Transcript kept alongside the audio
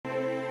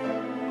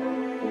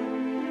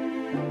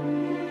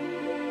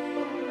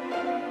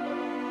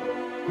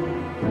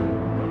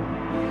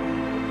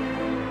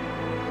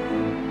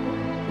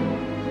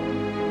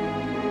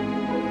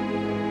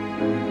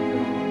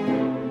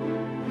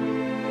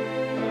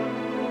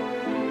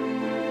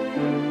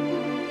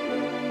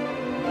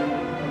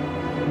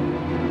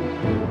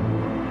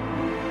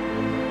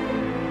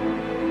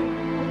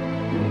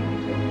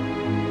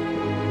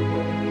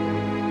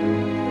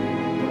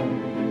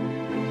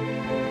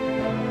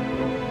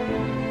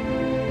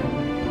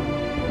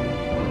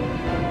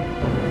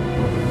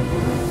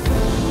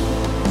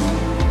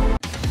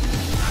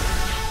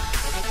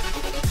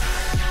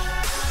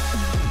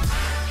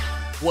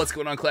What's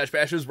going on, Clash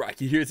Bashers?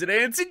 Rocky here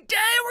today, and today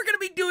we're going to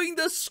be doing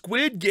the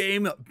Squid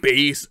Game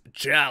Base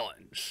Challenge.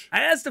 I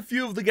asked a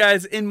few of the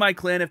guys in my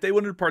clan if they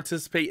wanted to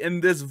participate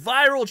in this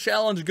viral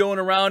challenge going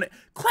around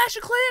Clash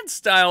of Clans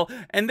style,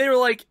 and they were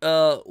like,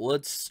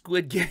 what's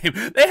Squid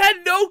Game? They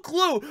had no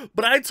clue,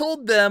 but I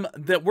told them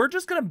that we're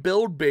just going to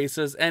build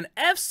bases and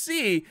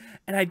FC,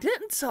 and I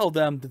didn't tell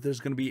them that there's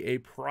going to be a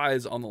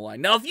prize on the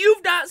line. Now, if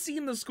you've not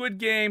seen the Squid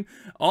Game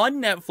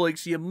on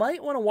Netflix, you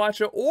might want to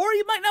watch it, or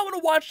you might not want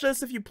to watch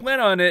this if you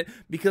plan on it,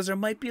 because there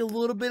might be a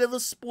little bit of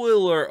a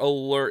spoiler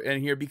alert in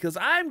here, because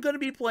I'm going to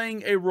be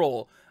playing a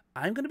role.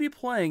 I'm going to be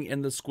playing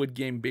in the Squid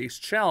Game Base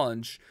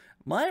Challenge.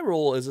 My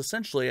role is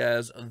essentially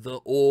as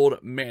the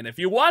old man. If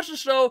you watch the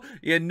show,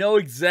 you know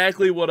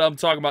exactly what I'm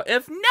talking about.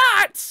 If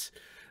not,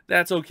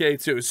 that's okay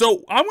too.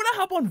 So I'm going to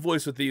hop on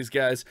voice with these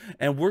guys,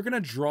 and we're going to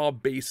draw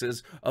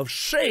bases of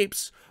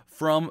shapes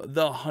from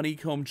the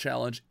Honeycomb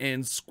Challenge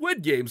in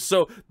Squid Game.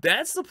 So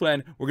that's the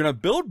plan. We're going to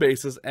build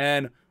bases,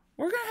 and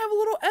we're going to have a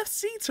little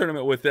FC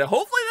tournament with it.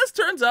 Hopefully this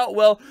turns out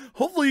well.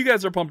 Hopefully you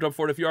guys are pumped up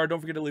for it. If you are, don't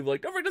forget to leave a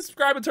like. Don't forget to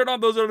subscribe and turn on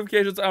those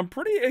notifications. I'm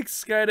pretty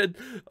excited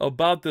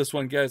about this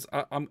one, guys.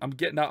 I'm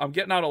getting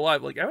out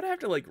alive. Like, I would have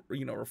to, like,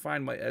 you know,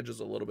 refine my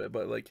edges a little bit,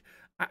 but like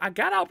I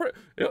got out.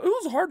 It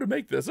was hard to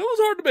make this. It was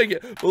hard to make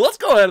it. But let's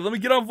go ahead. Let me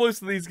get on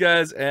voice with these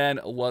guys, and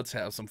let's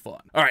have some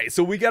fun. All right,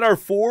 so we got our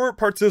 4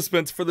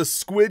 participants for the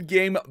Squid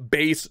Game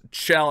Base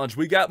Challenge.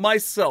 We got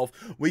myself,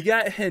 we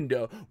got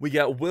Hendo, we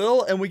got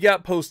Will, and we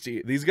got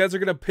Posty. These guys are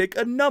going to pick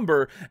a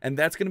number, and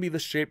that's going to be the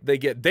shape they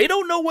get. They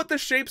don't know what the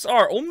shapes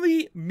are.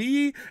 Only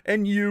me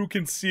and you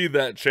can see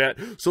that, chat.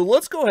 So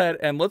let's go ahead,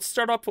 and let's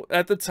start up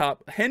at the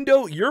top.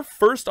 Hendo, you're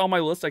first on my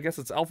list. I guess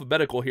it's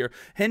alphabetical here.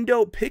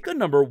 Hendo, pick a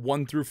number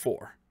 1 through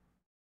 4.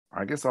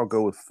 I guess I'll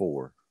go with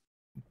 4.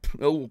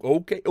 Oh,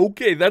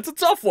 okay, that's a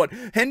tough one.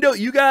 Hendo,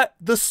 you got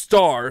the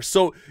star,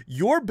 so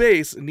your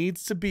base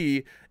needs to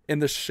be in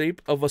the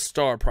shape of a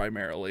star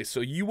primarily. So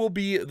you will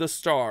be the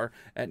star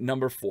at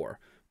number 4.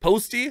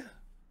 Posty,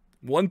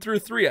 1 through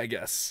 3, I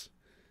guess.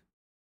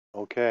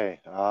 Okay,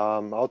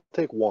 I'll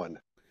take 1.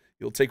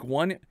 You'll take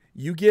 1.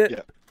 You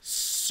get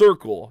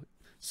circle,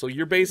 so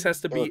your base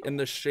has to be in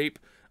the shape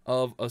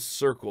of a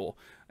circle.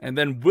 And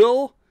then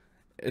Will,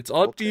 it's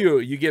up to you.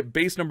 You get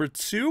base number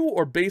 2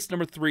 or base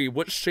number 3.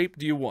 What shape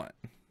do you want?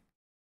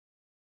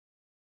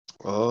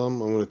 I'm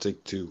gonna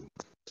take 2.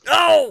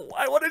 Oh,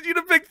 I wanted you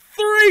to pick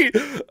 3.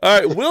 All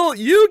right, Will,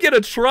 you get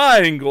a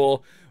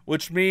triangle,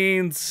 which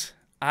means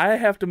I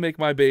have to make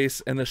my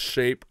base in the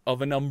shape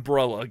of an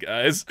umbrella,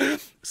 guys.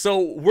 So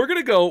we're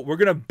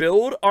gonna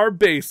build our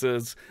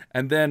bases,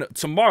 and then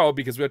tomorrow,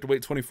 because we have to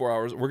wait 24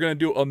 hours, we're gonna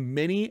do a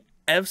mini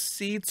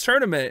FC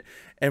tournament,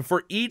 and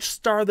for each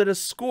star that is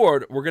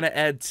scored, we're gonna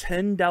add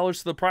 $10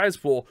 to the prize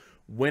pool.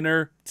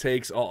 Winner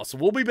takes all. So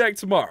we'll be back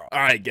tomorrow. All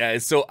right,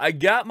 guys, so I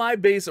got my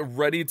base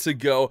ready to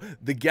go.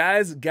 The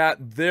guys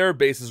got their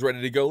bases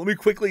ready to go. Let me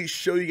quickly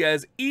show you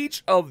guys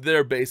each of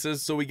their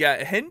bases. So we got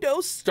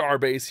Hendo's star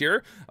base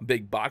here, a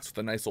big box with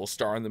a nice little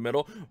star in the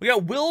middle. We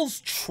got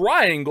Will's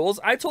triangles.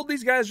 I told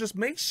these guys just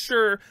make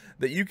sure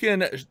that you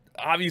can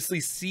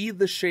obviously see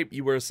the shape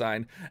you were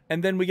assigned.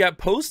 And then we got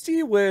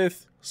Posty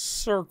with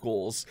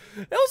circles.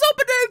 It was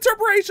open to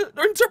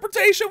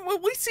interpretation.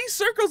 We see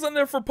circles in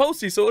there for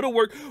Posty, so it'll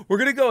work. We're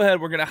gonna go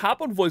ahead, we're gonna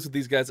hop on voice with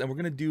these guys, and we're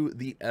gonna do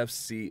the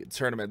FC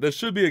tournament. This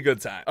should be a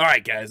good time. All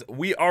right, guys,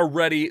 we are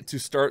ready to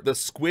start the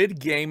Squid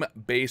Game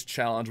Base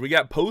Challenge. We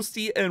got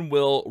Posty and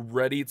Will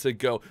ready to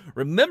go.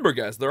 Remember,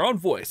 guys, they're on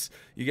voice.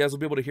 You guys will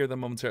be able to hear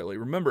them momentarily.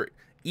 Remember,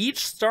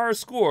 each star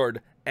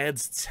scored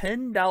adds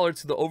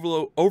 $10 to the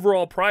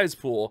overall prize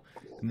pool,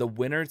 and the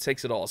winner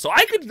takes it all. So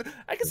I could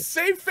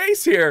save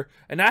face here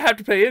and not have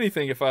to pay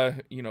anything if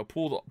I, you know,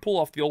 pull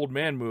off the old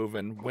man move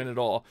and win it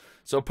all.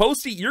 So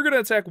Posty, you're gonna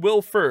attack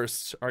Will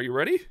first. Are you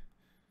ready?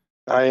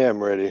 I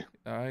am ready.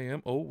 I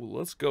am. Oh,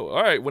 let's go.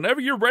 All right,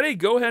 whenever you're ready,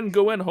 go ahead and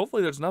go in.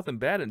 Hopefully there's nothing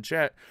bad in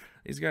chat.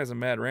 These guys are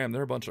mad ram.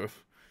 They're a bunch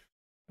of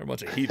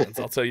heathens,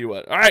 I'll tell you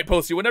what. All right,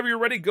 Posty, whenever you're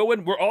ready, go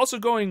in. We're also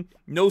going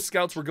no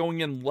scouts. We're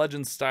going in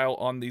legend style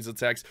on these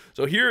attacks.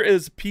 So here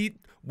is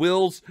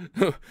Will's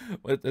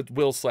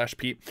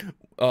Will/Pete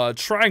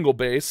triangle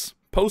base.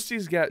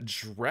 Posty's got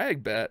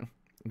drag bet.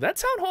 That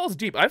town hall's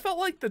deep. I felt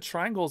like the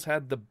triangles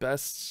had the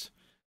best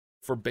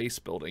for base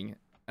building,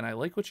 and I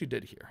like what you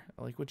did here.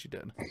 I like what you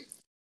did.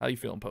 How you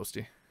feeling,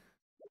 Posty?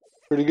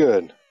 Pretty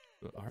good.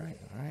 All right.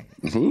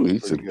 Ooh, he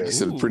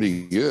said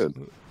pretty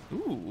good.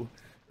 Ooh.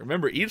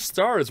 Remember, each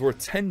star is worth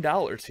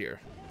 $10 here.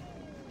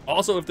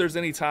 Also, if there's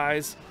any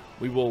ties,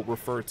 we will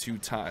refer to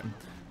time.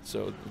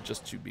 So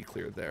just to be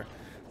clear there.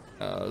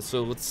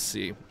 So let's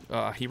see.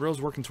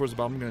 Heroes working towards the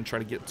bottom. I'm going to try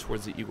to get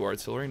towards the Eagle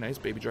Artillery. Nice.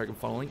 Baby Dragon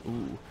funneling.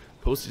 Ooh.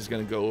 Posty's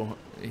going to go.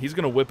 He's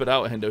going to whip it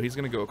out, Hendo. He's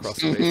going to go across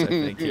the base, I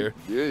think, here.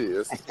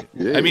 Yeah,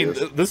 I mean,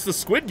 this is the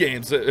Squid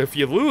Games. If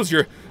you lose,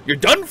 you're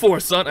done for,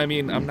 son. I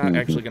mean, I'm not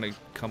actually going to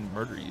come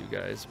murder you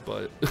guys,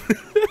 but...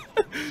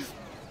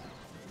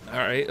 All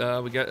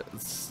right, we got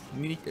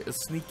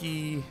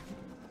sneaky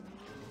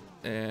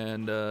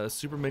and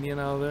super minion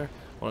out of there.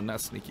 Well, not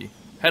sneaky.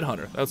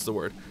 Headhunter, that's the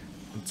word.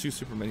 And 2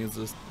 super minions.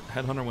 This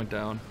headhunter went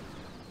down.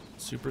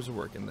 Supers are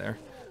working there.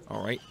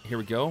 All right, here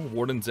we go.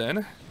 Warden's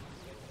in.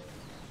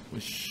 We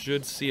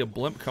should see a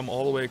blimp come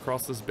all the way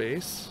across this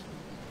base.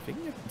 If we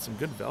can get some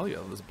good value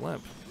out of this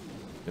blimp,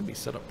 it's gonna be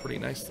set up pretty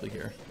nicely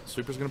here.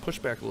 Super's gonna push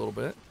back a little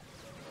bit.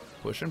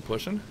 Pushing,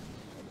 pushing.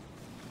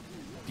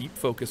 Deep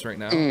focus right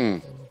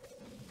now.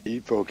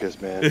 Deep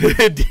focus, man.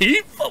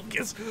 Deep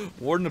focus.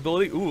 Warden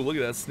ability. Ooh, look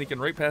at that. Sneaking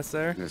right past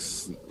there.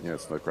 Yeah,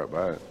 snuck right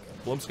by it.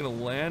 Blimp's going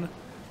to land.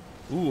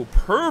 Ooh,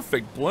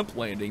 perfect blimp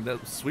landing.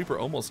 That sweeper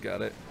almost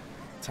got it.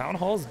 Town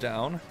Hall's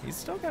down. He's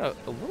still got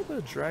a little bit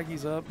of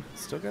draggies up.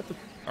 Still got the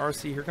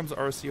RC. Here comes the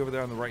RC over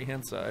there on the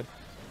right-hand side.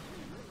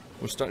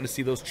 We're starting to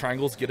see those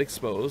triangles get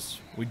exposed.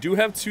 We do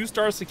have 2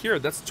 stars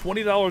secured. That's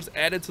 $20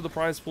 added to the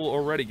prize pool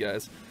already,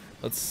 guys.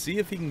 Let's see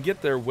if he can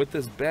get there with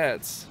his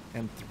bats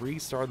and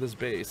 3-star this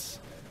base.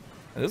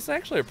 And this is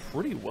actually a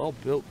pretty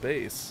well-built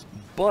base,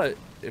 but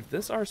if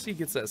this RC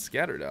gets that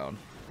scatter down,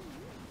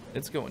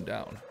 it's going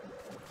down.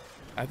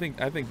 I think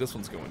this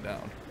one's going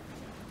down.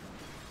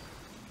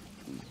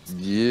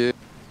 Yeah.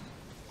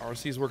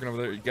 RC's working over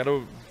there. You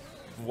gotta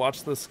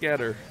watch the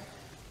scatter.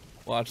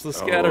 Watch the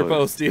scatter,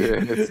 Posty. Yeah,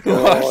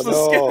 Watch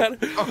the scatter.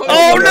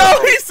 Oh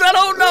no! He said,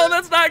 "Oh no,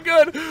 that's not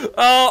good."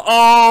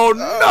 Oh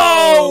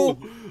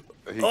no!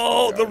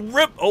 Oh, the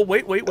rip. Oh,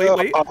 wait.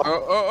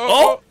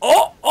 Oh.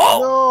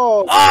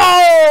 No.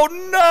 Oh,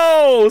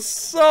 no.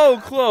 So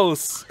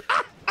close.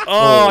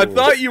 Oh, I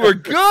thought you were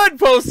good,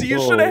 Posty.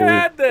 You should have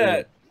had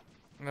that.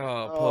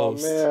 Oh,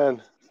 Post. Oh,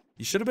 man.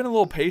 You should have been a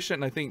little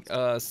patient, and I think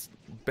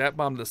bat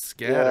bomb the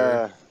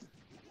scatter.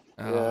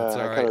 Yeah. Oh, it's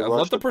all I right. kinda I'll let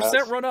rushed the it percent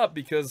past. run up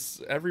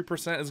because every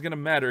percent is going to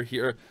matter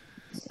here.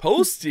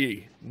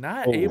 Posty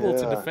not able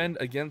to defend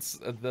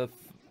against the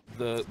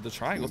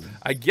triangle.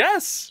 I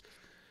guess.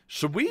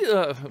 Should we,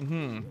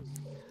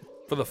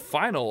 for the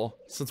final,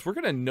 since we're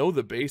going to know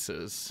the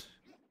bases,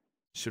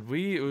 should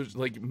we,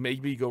 like,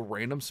 maybe go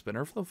random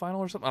spinner for the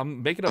final or something?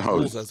 I'm making up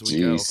rules as we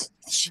go.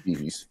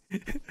 Jeez.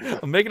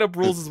 I'm making up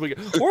rules as we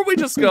go. Or we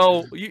just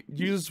go,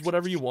 use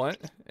whatever you want,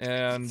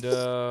 and,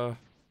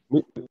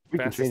 we can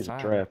fastest change the time.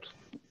 traps.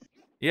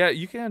 Yeah,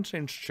 you can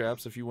change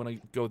traps if you want to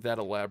go that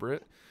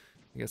elaborate.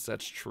 I guess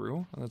that's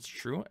true. That's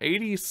true.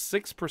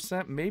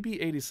 86%, maybe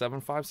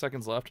 87. 5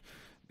 seconds left.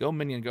 Go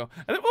minion, go.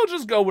 And then we'll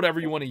just go whatever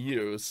you want to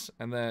use.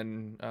 And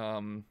then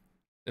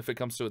if it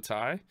comes to a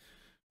tie,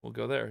 we'll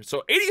go there.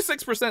 So 86%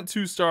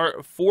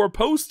 2-star for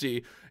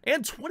Posty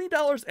and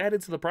 $20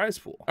 added to the prize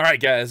pool. All right,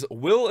 guys.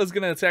 Will is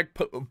going to attack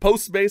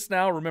Post base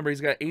now. Remember,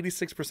 he's got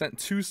 86%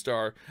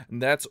 2-star,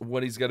 and that's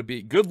what he's got to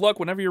be. Good luck.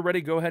 Whenever you're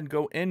ready, go ahead and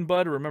go in,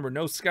 bud. Remember,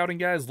 no scouting,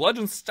 guys.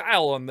 Legend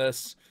style on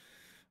this.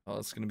 Oh,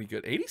 it's going to be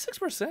good.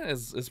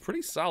 86% is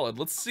pretty solid.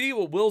 Let's see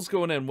what Will's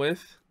going in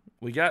with.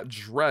 We got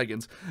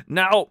dragons.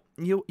 Now,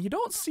 you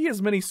don't see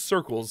as many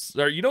circles,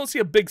 or you don't see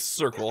a big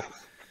circle.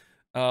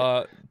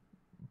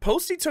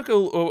 Posty took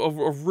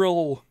a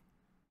real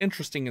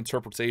interesting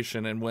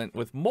interpretation and went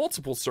with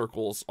multiple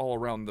circles all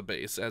around the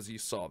base, as you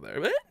saw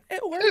there.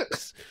 It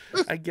works.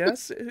 I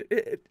guess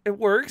it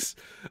works.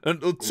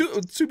 And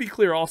to be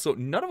clear, also,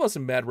 none of us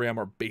in Mad Ram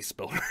are base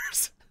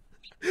builders.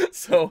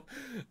 So,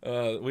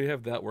 we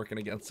have that working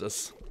against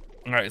us.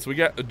 All right, so we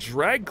got a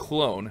drag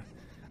clone.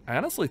 I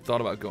honestly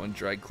thought about going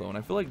drag clone.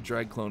 I feel like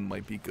drag clone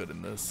might be good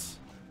in this.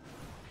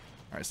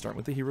 All right, starting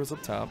with the heroes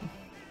up top.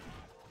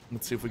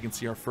 Let's see if we can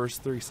see our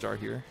first 3-star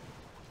here.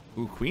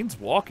 Ooh, Queen's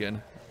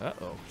walking.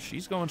 Uh-oh,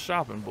 she's going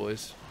shopping,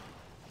 boys.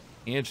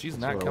 And she's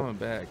not coming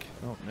back.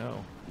 Oh,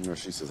 no. No,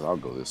 she says, I'll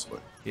go this way.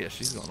 Yeah,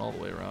 she's going all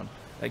the way around.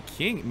 That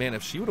King, man,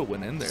 if she would have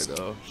went in there,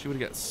 though, she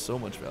would have got so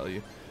much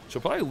value.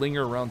 She'll probably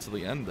linger around to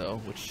the end, though,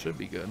 which should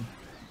be good.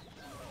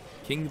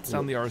 King gets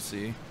down the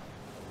RC.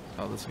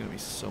 Oh, this is going to be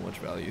so much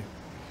value.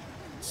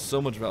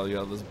 So much value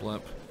out of this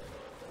blimp.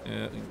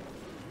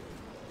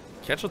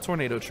 Catch a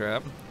tornado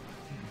trap.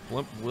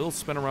 Blimp will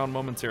spin around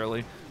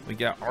momentarily. We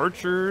got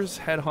archers,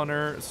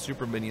 headhunter,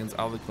 super minions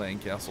out of the clan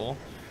castle.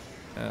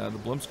 The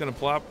blimp's gonna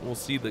plop. We'll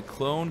see the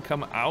clone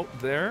come out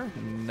there.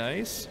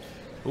 Nice.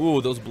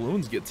 Ooh, those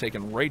balloons get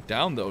taken right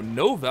down though.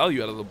 No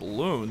value out of the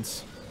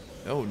balloons.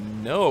 Oh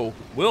no.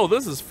 Will,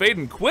 this is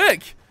fading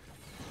quick.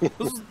 This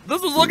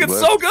was looking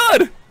so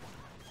good.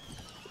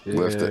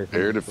 Left the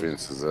air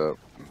defenses up.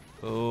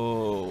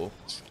 Oh.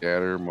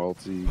 Scatter,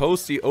 multi.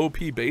 Posty OP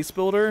base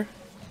builder.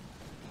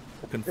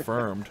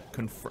 Confirmed.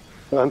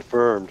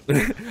 Confirmed.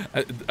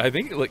 I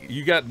think like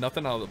you got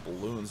nothing out of the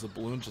balloons. The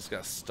balloons just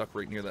got stuck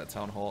right near that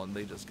town hall, and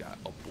they just got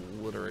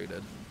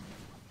obliterated.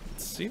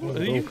 Let's see, all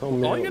you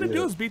gotta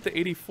do is beat the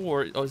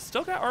 84. Oh, he's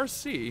still got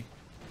RC.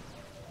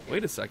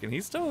 Wait a second,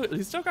 he's still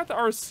got the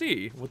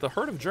RC with the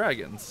herd of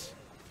dragons.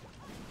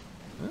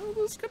 Well,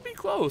 this could be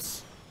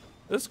close.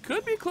 This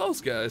could be close,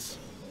 guys.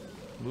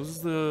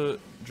 Loses the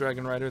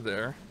dragon rider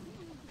there.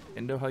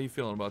 Hendo, how you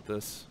feeling about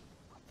this?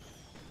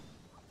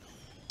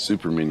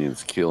 Super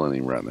Minion's killing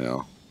him right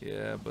now.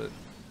 Yeah, but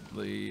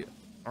the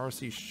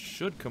RC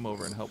should come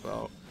over and help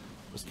out.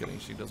 Just kidding,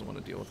 she doesn't want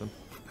to deal with him.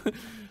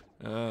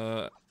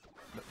 Gonna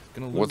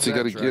lose What's he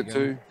got to dragon. get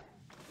to?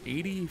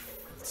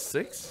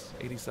 86?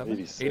 87?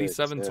 86,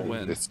 87 to yeah.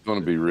 win. It's going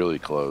to be really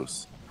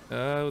close.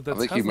 That's I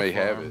think he may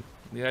have it.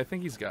 Yeah, I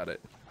think he's got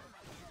it.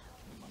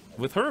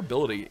 With her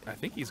ability, I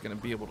think he's going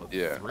to be able to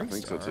Yeah, I three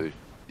think so star. too.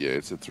 Yeah,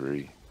 it's a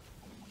 3.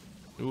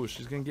 Ooh,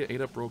 she's going to get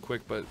 8 up real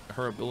quick, but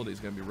her ability is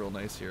going to be real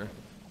nice here.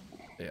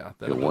 Yeah,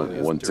 that Yeah, ability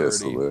is one dirty.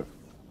 Tesla left.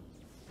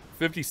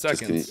 50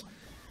 seconds.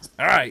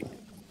 All right.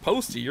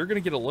 Posty, you're going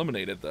to get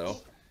eliminated, though.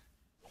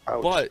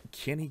 Ouch. But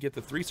can he get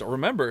the 3 star?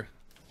 Remember,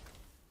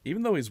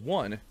 even though he's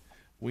won,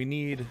 we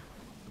need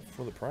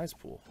for the prize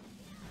pool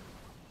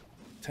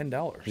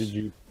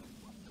 $10.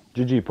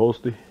 GG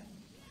Posty.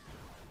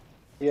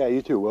 Yeah,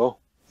 you too, Will.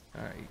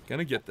 All right,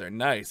 gonna get there.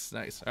 Nice,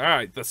 nice. All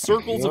right, the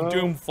circles of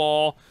doom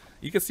fall.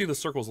 You can see the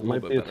circles a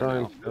Might little be a bit better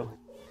time now. still.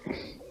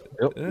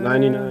 Yep,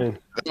 99.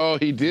 Oh,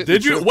 he did.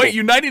 Did you? Wait,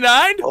 you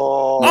 99?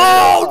 Oh,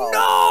 Oh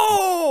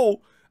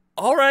no!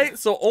 All right,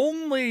 so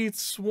only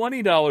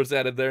 $20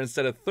 added there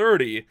instead of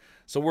 30.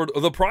 So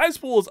the prize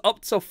pool is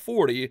up to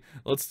 40.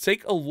 Let's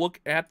take a look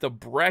at the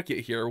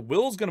bracket here.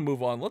 Will's gonna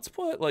move on. Let's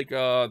put like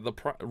the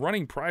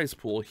running prize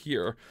pool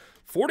here.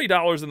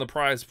 $40 in the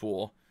prize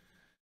pool.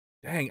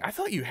 Dang, I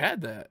thought you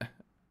had that.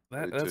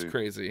 That's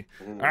crazy.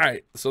 All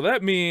right, so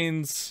that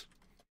means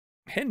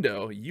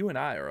Hendo, you and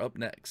I are up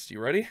next.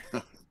 You ready?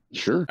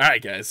 Sure. All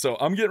right, guys. So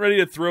I'm getting ready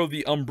to throw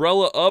the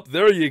umbrella up.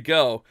 There you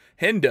go.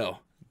 Hendo,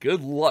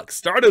 good luck.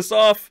 Start us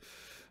off.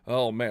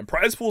 Oh, man.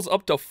 Prize pool's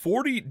up to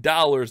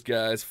 $40,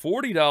 guys.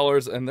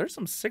 $40. And there's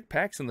some sick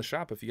packs in the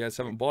shop if you guys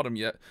haven't bought them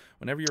yet.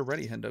 Whenever you're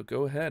ready, Hendo,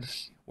 go ahead.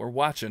 We're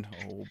watching.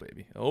 Oh,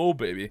 baby. Oh,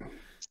 baby.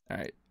 All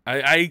right.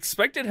 I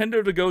expected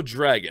Hendo to go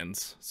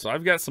dragons. So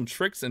I've got some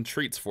tricks and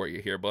treats for you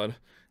here, bud.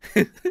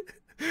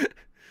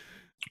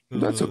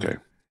 That's okay.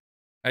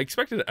 I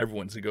expected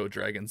everyone to go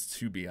dragons,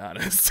 to be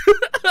honest.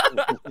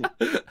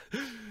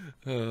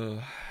 All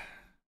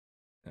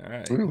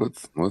right. Well,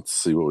 let's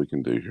see what we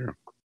can do here.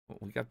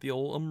 We got the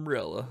old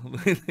umbrella.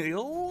 The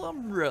old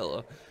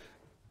umbrella.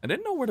 I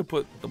didn't know where to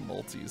put the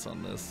multis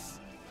on this.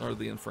 Or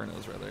the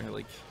infernos, rather.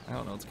 Like, I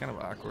don't know. It's kind of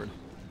awkward.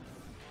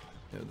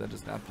 Yeah, that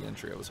is not the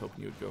entry I was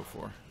hoping you would go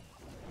for.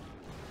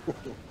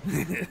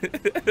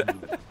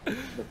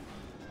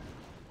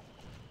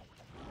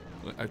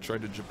 I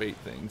tried to debate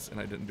things, and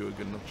I didn't do a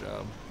good enough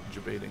job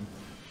debating.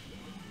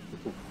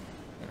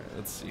 Alright,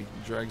 let's see.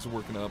 Drag's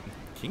working up.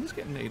 King's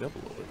getting 8 up a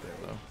little bit there,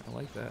 though. I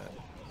like that.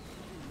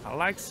 I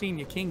like seeing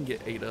your king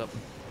get 8 up.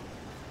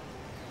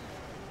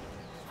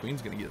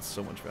 Queen's gonna get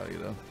so much value,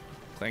 though.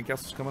 Clan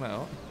Castle's coming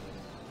out.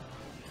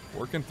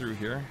 Working through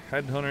here.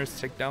 Headhunters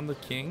take down the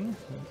king.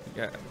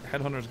 We got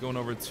Headhunters going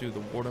over to the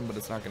warden, but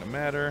it's not gonna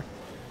matter.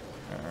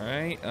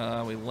 Alright,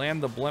 we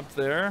land the blimp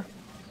there.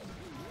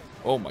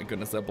 Oh my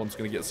goodness, that blimp's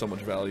gonna get so much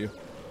value.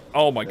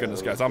 Oh my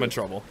goodness, guys, I'm in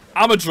trouble.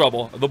 I'm in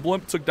trouble. The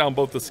blimp took down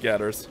both the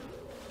scatters.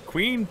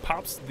 Queen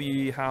pops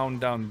the hound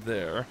down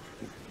there.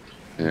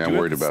 Yeah, I'm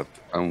worried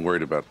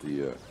about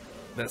the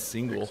that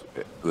single.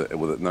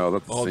 No,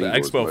 that's the Oh,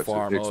 the single. Expo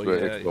Farm. Oh,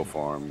 yeah. Expo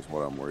Farm is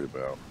what I'm worried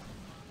about.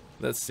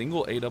 That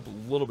single ate up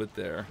a little bit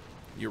there.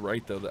 You're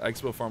right, though. The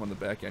Expo Farm on the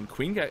back end.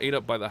 Queen got ate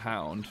up by the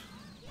hound.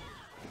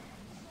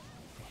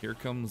 Here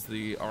comes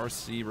the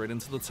RC right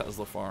into the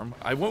Tesla farm.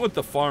 I went with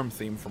the farm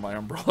theme for my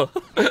umbrella.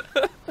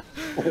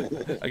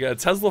 I got a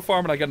Tesla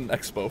farm and I got an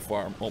Expo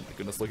farm. Oh my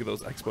goodness, look at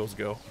those Expos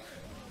go.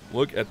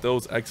 Look at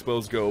those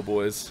Expos go,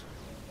 boys.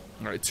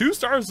 All right, 2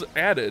 stars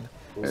added.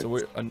 So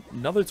we're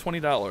another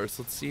 $20.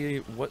 Let's see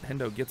what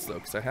Hendo gets, though,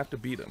 because I have to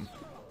beat him.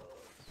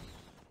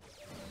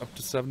 Up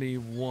to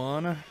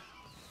 71.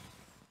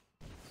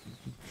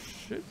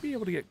 Should be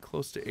able to get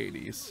close to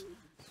 80s.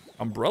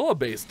 Umbrella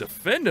base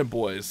defending,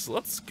 boys.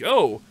 Let's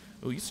go.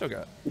 Oh, you still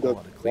got a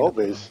lot of cleanup.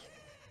 Base.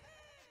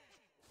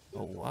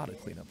 A lot of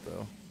cleanup,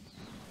 though.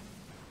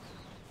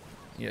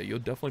 Yeah, you'll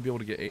definitely be able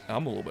to get 8.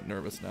 I'm a little bit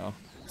nervous now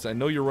because I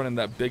know you're running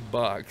that big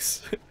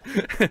box.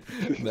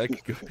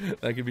 that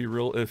could be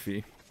real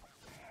iffy.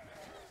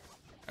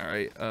 All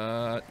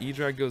right,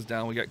 E-Drag goes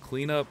down. We got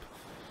cleanup.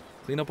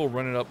 Cleanup will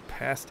run it up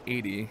past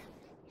 80.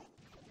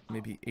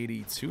 Maybe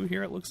 82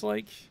 here, it looks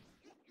like.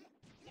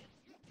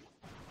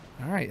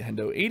 All right,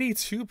 Hendo,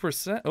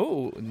 82%.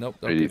 Oh, nope.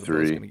 Okay,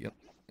 83. gonna get,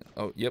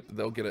 oh, yep,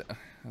 they'll get it. I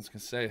was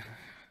going to say, I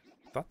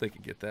thought they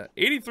could get that.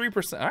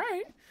 83%. All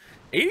right.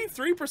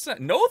 83%.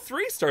 No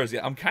 3 stars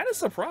yet. I'm kind of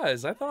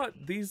surprised. I thought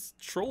these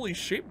trolley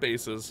shape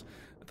bases,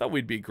 I thought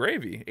we'd be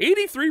gravy.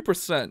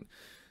 83%.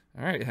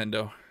 All right,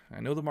 Hendo. I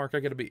know the mark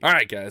I got to beat. All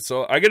right, guys.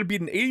 So I got to beat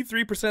an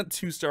 83%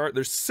 2-star.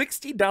 There's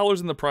 $60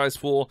 in the prize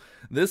pool.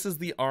 This is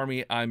the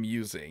army I'm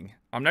using.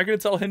 I'm not going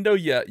to tell Hendo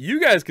yet.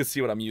 You guys can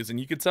see what I'm using.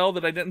 You can tell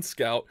that I didn't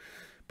scout.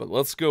 But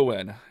let's go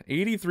in.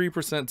 83%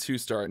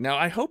 2-star. Now,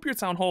 I hope your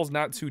town hall is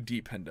not too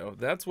deep, Hendo.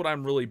 That's what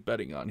I'm really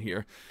betting on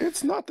here.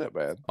 It's not that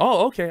bad.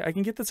 Oh, okay. I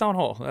can get the town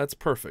hall. That's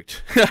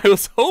perfect. I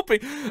was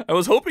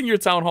hoping your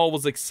town hall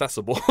was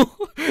accessible.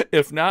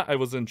 If not, I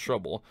was in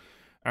trouble.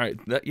 All right.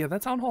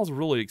 That town hall is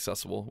really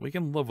accessible. We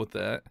can live with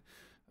that.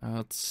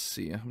 Let's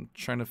see. I'm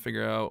trying to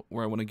figure out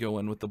where I want to go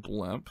in with the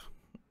blimp.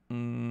 All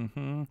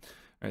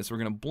right. So we're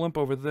going to blimp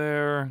over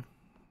there.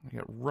 I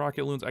got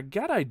rocket loons. I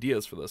got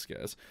ideas for this,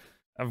 guys.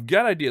 I've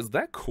got ideas.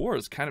 That core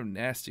is kind of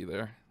nasty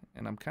there,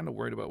 and I'm kind of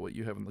worried about what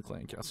you have in the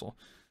clan castle.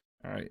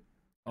 All right.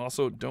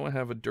 Also, don't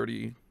have a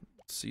dirty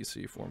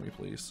CC for me,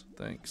 please.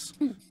 Thanks.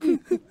 All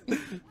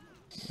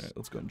right,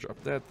 let's go and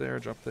drop that there.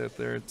 Drop that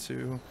there.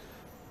 2,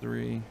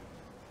 3,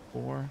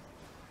 4.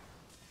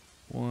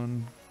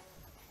 1,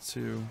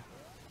 2,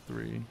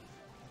 3,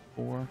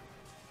 4.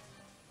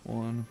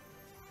 1,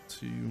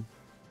 2,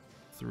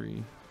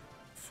 3,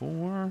 4.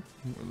 Where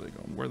are they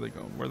going? Where are they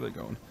going? Where are they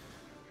going?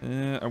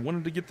 I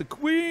wanted to get the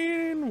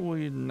queen.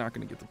 We're not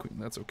going to get the queen.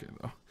 That's okay,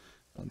 though.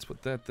 Let's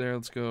put that there.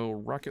 Let's go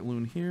rocket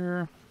loon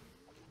here.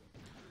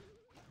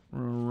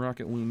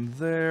 Rocket loon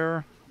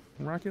there.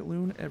 Rocket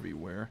loon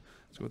everywhere.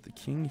 Let's go with the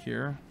king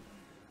here.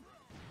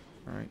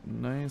 All right,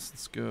 nice.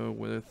 Let's go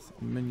with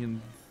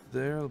minion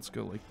there. Let's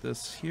go like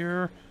this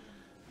here.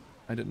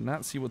 I did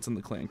not see what's in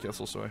the clan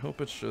castle, so I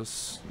hope it's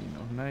just, you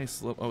know,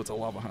 nice. Oh, it's a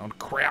lava hound.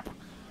 Crap.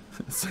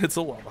 It's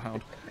a lava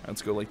hound. Right,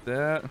 let's go like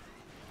that.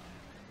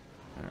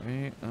 All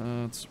right,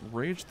 let's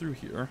rage through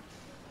here.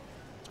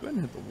 Let's go ahead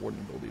and hit the warden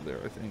ability there,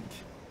 I think.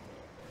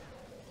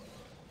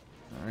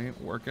 All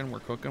right, working. We're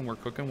cooking. We're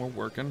cooking. We're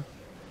working.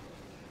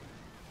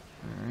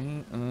 All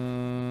right.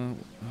 Oh,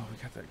 we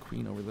got that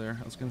queen over there.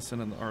 I was gonna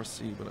send in the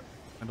RC, but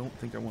I don't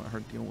think I want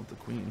her dealing with the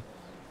queen.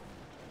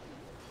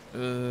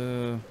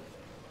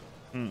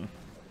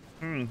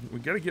 We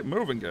gotta get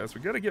moving, guys.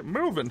 We gotta get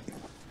moving.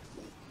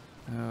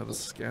 The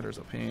scatter's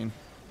a pain.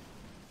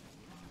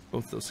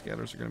 Both those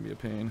scatters are gonna be a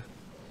pain.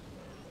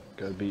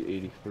 Gotta be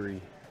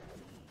 83.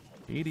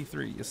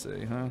 83, you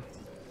say, huh?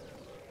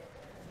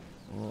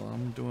 Well,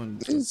 I'm doing.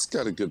 He's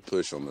got a good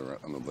push on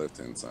the left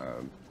hand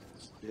side.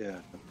 Yeah.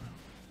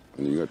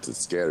 And you got the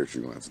scatters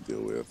you're gonna have to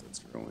deal with.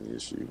 That's your only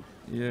issue.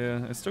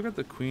 Yeah, I still got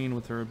the queen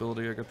with her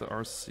ability. I got the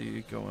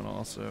RC going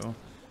also.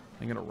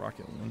 I got a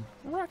rocket loon.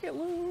 Rocket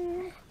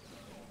loon.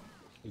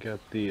 You got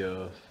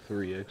the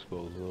 3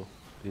 expos though.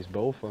 These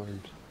bow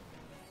farms.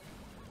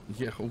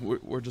 Yeah,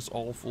 we're just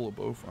all full of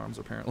bow farms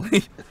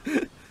apparently.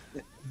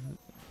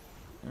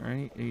 All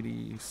right,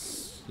 80,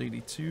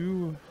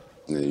 82.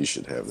 Yeah, you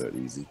should have that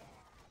easy.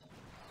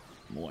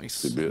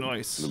 Nice, The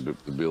nice. The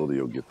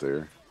ability will get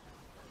there.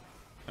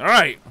 All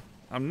right,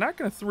 I'm not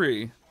gonna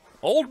 3.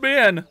 Old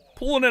man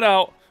pulling it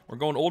out. We're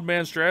going old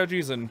man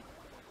strategies and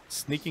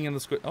sneaking in the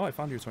squid. Oh, I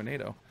found your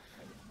tornado.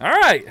 All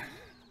right,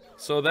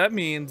 so that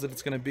means that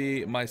it's gonna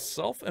be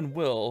myself and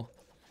Will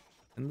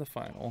in the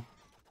final,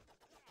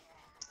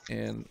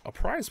 and a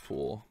prize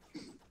pool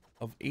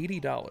of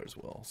 $80.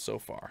 Will so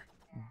far,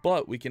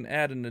 but we can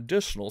add an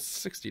additional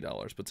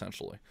 $60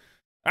 potentially.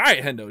 All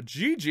right, Hendo,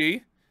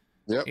 GG.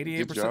 Yep,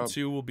 88%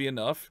 2 will be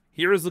enough.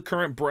 Here is the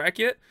current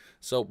bracket.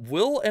 So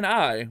Will and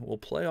I will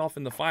play off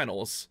in the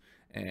finals,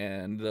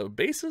 and the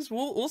bases,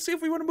 we'll see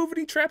if we want to move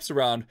any traps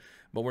around,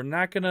 but we're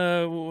not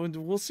gonna.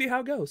 We'll see how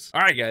it goes.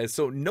 All right, guys.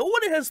 So no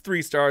one has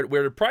 3-star.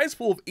 We're at a prize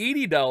pool of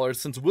 $80.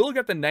 Since Will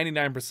got the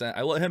 99%,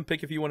 I let him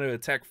pick if he wanted to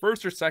attack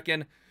first or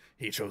second.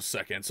 He chose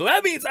second. So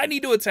that means I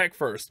need to attack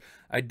first.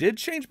 I did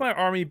change my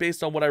army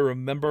based on what I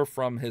remember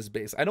from his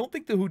base. I don't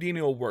think the Houdini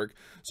will work.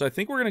 So I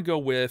think we're going to go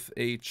with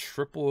a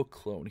triple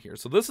clone here.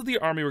 So this is the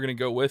army we're going to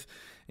go with.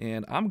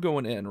 And I'm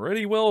going in.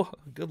 Ready, Will?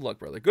 Good luck,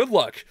 brother. Good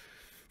luck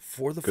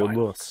for the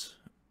finals.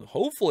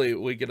 Hopefully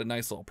we get a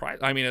nice little prize.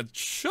 I mean, it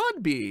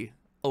should be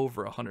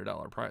over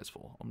 $100 prize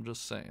pool. I'm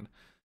just saying.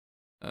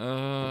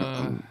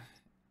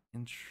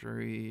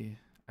 Entry.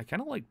 I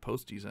kind of like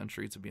Posty's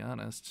entry, to be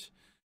honest.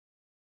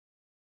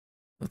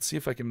 Let's see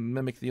if I can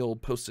mimic the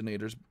old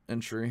Postinator's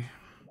entry.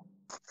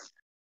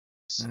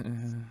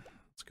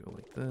 Let's go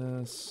like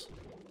this.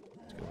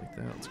 Let's go like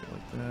that. Let's go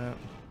like that.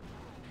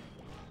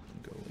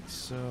 Go like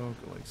so.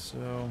 Go like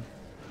so.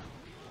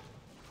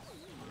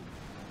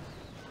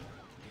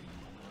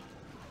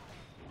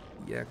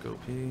 Yak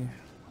OP.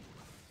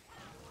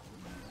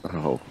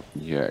 Oh,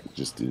 yeah,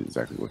 just did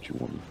exactly what you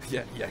wanted.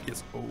 Yeah, Yak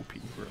is OP,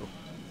 bro.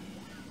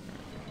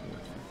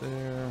 Right,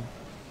 there.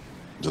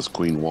 Just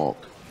queen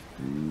walk.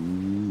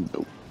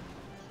 Nope.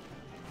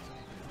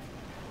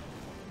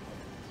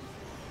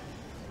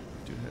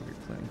 Do have your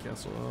clan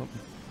castle up.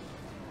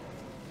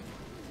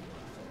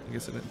 I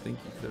guess I didn't think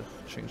you could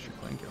have changed your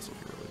clan castle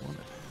if you really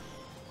wanted.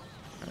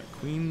 Alright,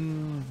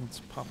 queen, let's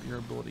pop your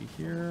ability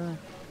here.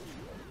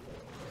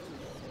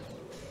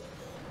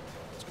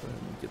 Let's go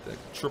ahead and get that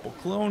triple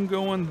clone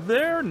going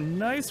there.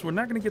 Nice. We're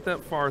not going to get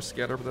that far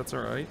scatter, but that's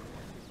alright.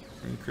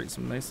 We're going to create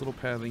some nice little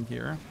pathing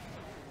here.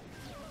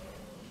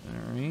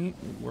 Alright,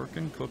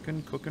 working,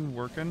 cooking, cooking,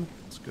 working.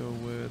 Let's go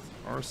with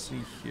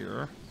RC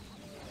here.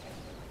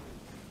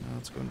 Now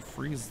let's go and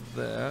freeze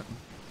that.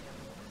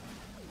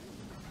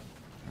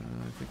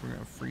 I think we're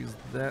going to freeze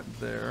that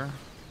there.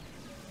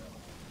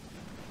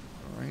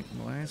 Alright,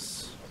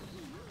 nice.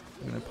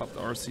 I'm going to pop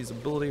the RC's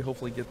ability,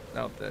 hopefully get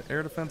out that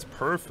air defense.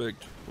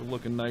 Perfect. We're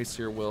looking nice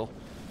here, Will.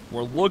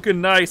 We're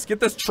looking nice. Get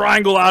this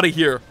triangle out of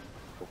here.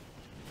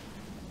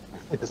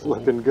 It's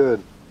looking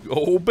good.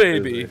 Oh,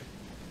 baby.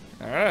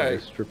 All right.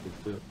 Nice triple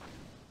flip.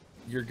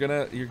 You're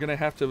gonna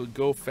have to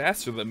go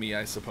faster than me,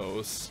 I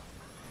suppose.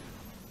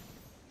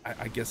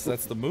 I guess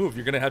that's the move.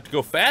 You're gonna have to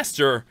go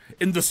faster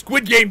in the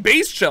Squid Game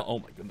Base Challenge. Oh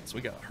my goodness,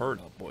 we got a herd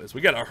up, boys.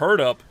 We got a herd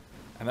up,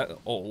 and that.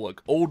 Oh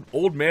look,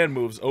 old man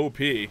moves OP.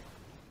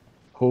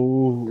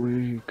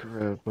 Holy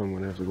crap! I'm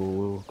gonna have to go a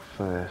little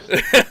fast.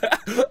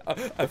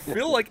 I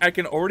feel like I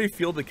can already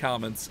feel the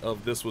comments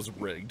of this was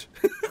rigged.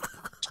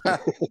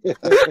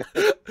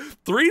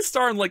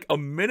 3-star in like a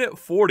minute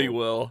 40.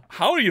 Will,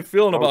 how are you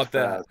feeling about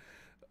that?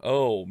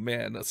 Oh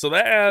man, so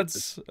that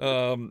adds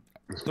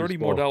 $30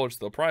 more to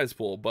the prize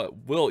pool.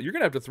 But Will, you're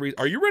gonna have to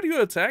Are you ready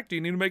to attack? Do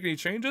you need to make any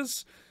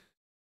changes?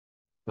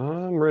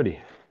 I'm ready.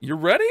 You're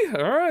ready?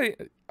 All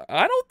right.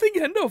 I don't think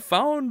Hendo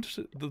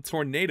found the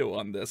tornado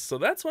on this, so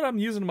that's what I'm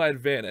using to my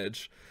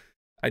advantage.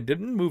 I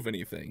didn't move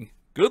anything.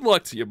 Good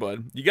luck to you,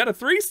 bud. You got a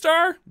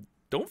 3-star.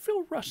 Don't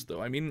feel rushed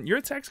though. I mean, your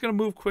attack's gonna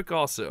move quick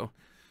also.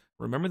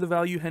 Remember the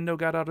value Hendo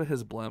got out of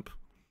his blimp.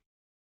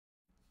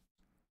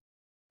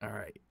 All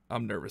right.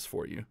 I'm nervous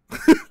for you.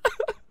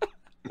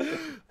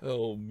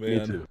 Oh man.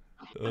 Me too.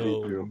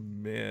 Oh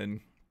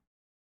man.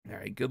 All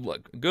right, good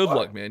luck. Good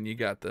luck, man. You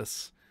got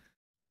this.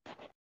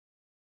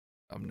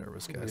 I'm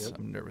nervous, guys. Yep.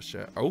 I'm nervous,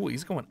 chat. Oh,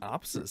 he's going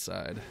opposite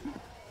side.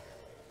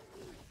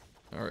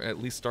 Or at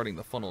least starting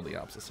the funnel the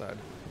opposite side.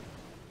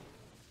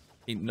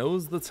 He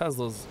knows the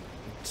Tesla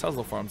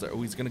farms are.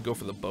 Oh, he's gonna go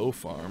for the bow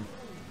farm.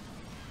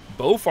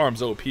 Bow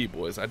farm's OP,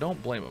 boys. I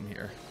don't blame him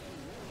here.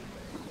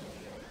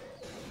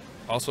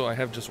 Also, I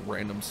have just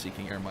random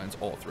seeking air mines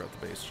all throughout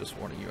the base. Just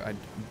warning you,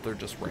 they're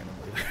just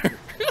randomly there.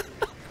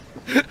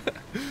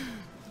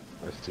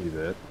 I see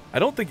that. I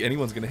don't think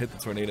anyone's gonna hit the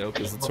tornado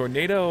because the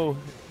tornado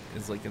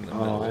is like in the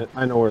middle. Oh,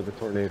 I know where the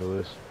tornado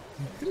is.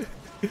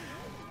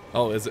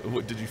 Oh, is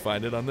it? Did you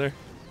find it on there?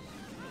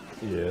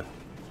 Yeah.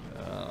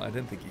 I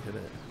didn't think you hit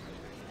it.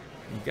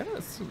 You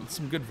got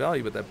some good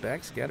value, but that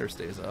back scatter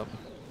stays up.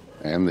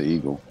 And the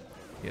eagle.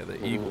 Yeah,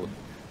 the eagle.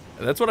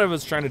 That's what I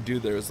was trying to do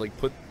there. Is like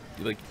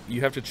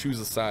you have to choose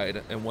a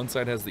side, and one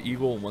side has the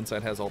eagle, and one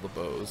side has all the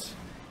bows.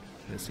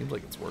 And it seems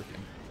like it's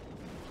working.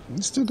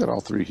 You still got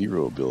all 3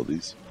 hero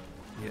abilities.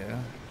 Yeah.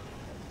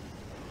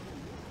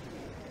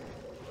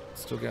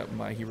 Still got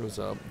my heroes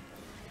up.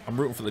 I'm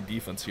rooting for the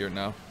defense here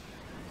now.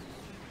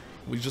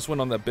 We just went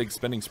on that big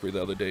spending spree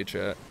the other day,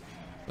 chat.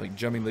 Like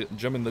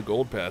gemming the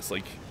gold pass.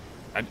 Like,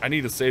 I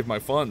need to save my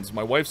funds.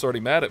 My wife's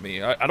already mad at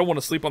me. I don't want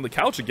to sleep on the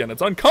couch again.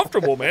 It's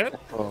uncomfortable, man.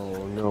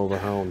 Oh no, the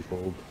hound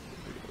pulled.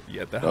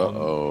 Yeah, the hound.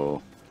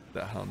 Uh-oh.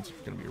 That hound's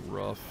gonna be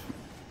rough.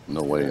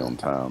 No way on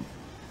time.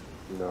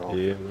 No.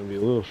 Yeah, I'm gonna be a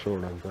little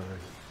short on time.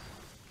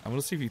 I'm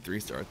gonna see if you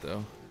 3-star it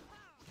though.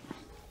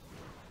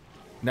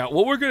 Now,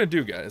 what we're gonna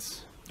do,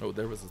 guys. Oh,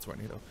 there was a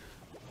tornado.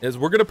 Is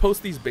we're gonna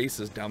post these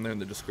bases down there in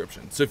the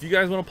description. So if you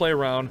guys want to play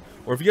around,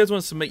 or if you guys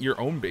want to submit your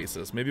own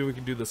bases, maybe we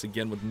can do this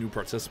again with new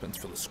participants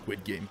for the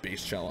Squid Game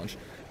Base Challenge.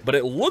 But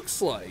it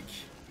looks like,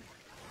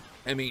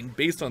 I mean,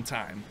 based on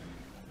time,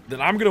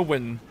 that I'm gonna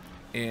win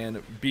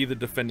and be the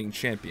defending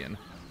champion.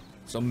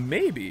 So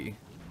maybe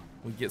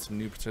we get some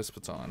new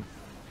participants on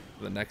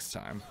for the next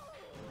time.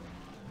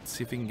 Let's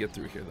see if we can get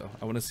through here, though.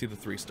 I want to see the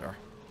 3-star.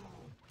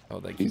 Oh,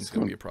 that king's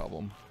gonna be a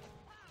problem.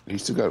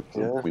 He's still got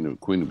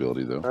queen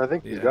ability, though. I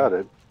think you got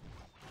it.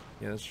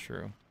 Yeah, that's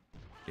true.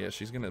 Yeah,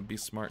 she's gonna be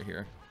smart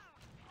here.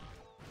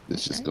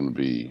 It's just gonna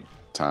be,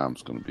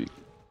 time's gonna be.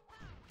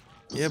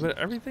 Yeah, but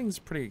everything's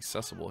pretty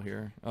accessible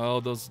here.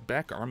 Oh, those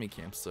back army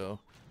camps, though.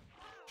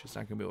 She's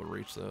not gonna be able to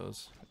reach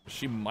those.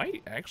 She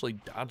might actually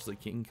dodge the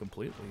king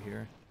completely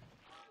here.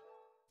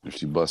 If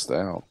she busts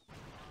out.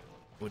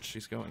 Which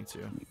she's going to.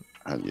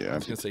 Yeah, I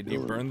was gonna say, do you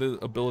burn the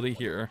ability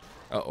here?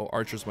 Uh-oh,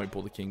 archers might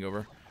pull the king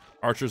over.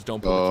 Archers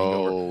don't pull the king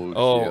over.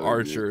 Oh, yeah,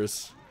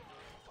 archers.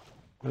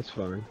 That's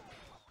fine.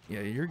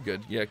 Yeah, you're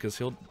good. Yeah, because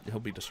he'll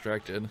be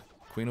distracted.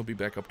 Queen will be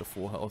back up to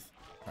full health.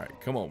 All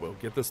right, come on, Will.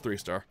 Get this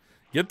 3-star.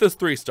 Get this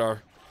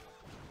 3-star.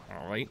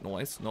 All right,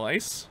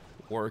 nice.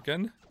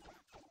 Working.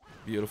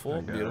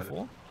 Beautiful,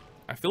 beautiful.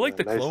 I feel like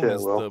the clone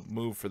is the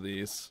move for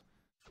these.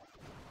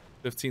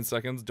 15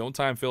 seconds. Don't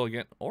time fill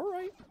again. All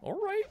right.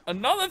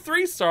 Another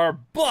 3-star,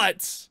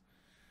 but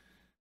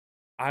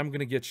I'm going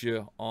to get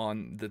you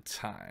on the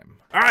time.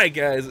 All right,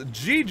 guys.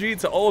 GG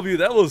to all of you.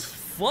 That was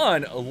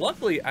fun.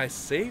 Luckily, I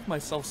saved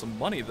myself some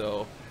money,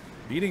 though,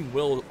 beating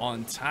Will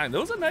on time. That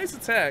was a nice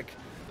attack.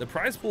 The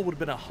prize pool would have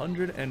been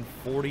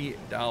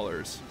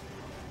 $140.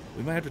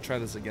 We might have to try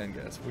this again,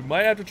 guys. We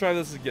might have to try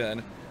this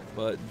again.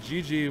 But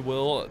GG,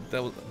 Will.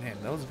 That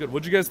was good.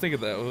 What'd you guys think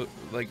of that?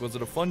 Like, was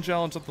it a fun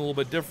challenge, something a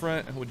little bit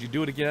different? Would you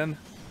do it again?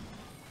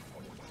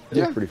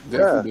 Yeah, pretty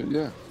fun.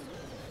 Yeah.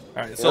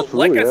 All right, so that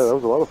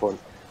was a lot of fun.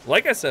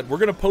 Like I said, we're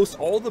going to post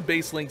all the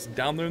base links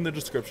down there in the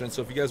description,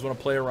 so if you guys want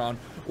to play around,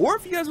 or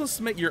if you guys want to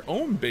submit your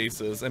own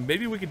bases, and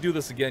maybe we could do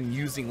this again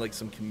using like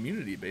some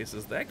community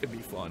bases, that could be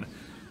fun.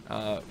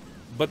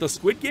 But the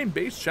Squid Game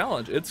Base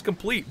Challenge, it's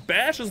complete.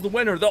 Bash is the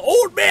winner. The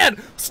old man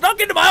snuck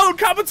into my own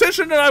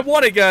competition, and I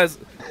won it, guys.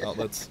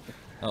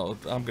 Oh,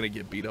 I'm going to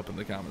get beat up in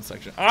the comment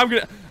section. Oh,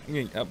 man.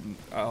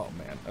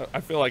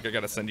 I feel like I got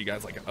to send you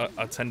guys like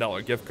a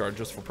 $10 gift card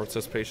just for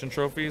participation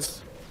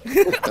trophies.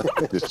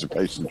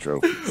 Participation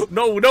trophies.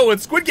 No, in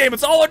Squid Game,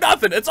 it's all or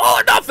nothing. It's all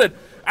or nothing.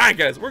 Alright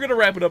guys, we're gonna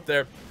wrap it up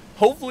there.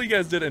 Hopefully you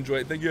guys did enjoy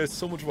it. Thank you guys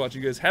so much for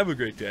watching. You guys have a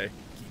great day.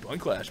 Keep on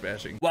clash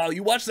bashing. Wow,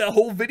 you watched that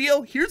whole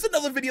video? Here's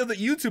another video that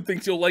YouTube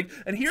thinks you'll like,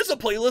 and here's a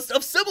playlist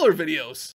of similar videos.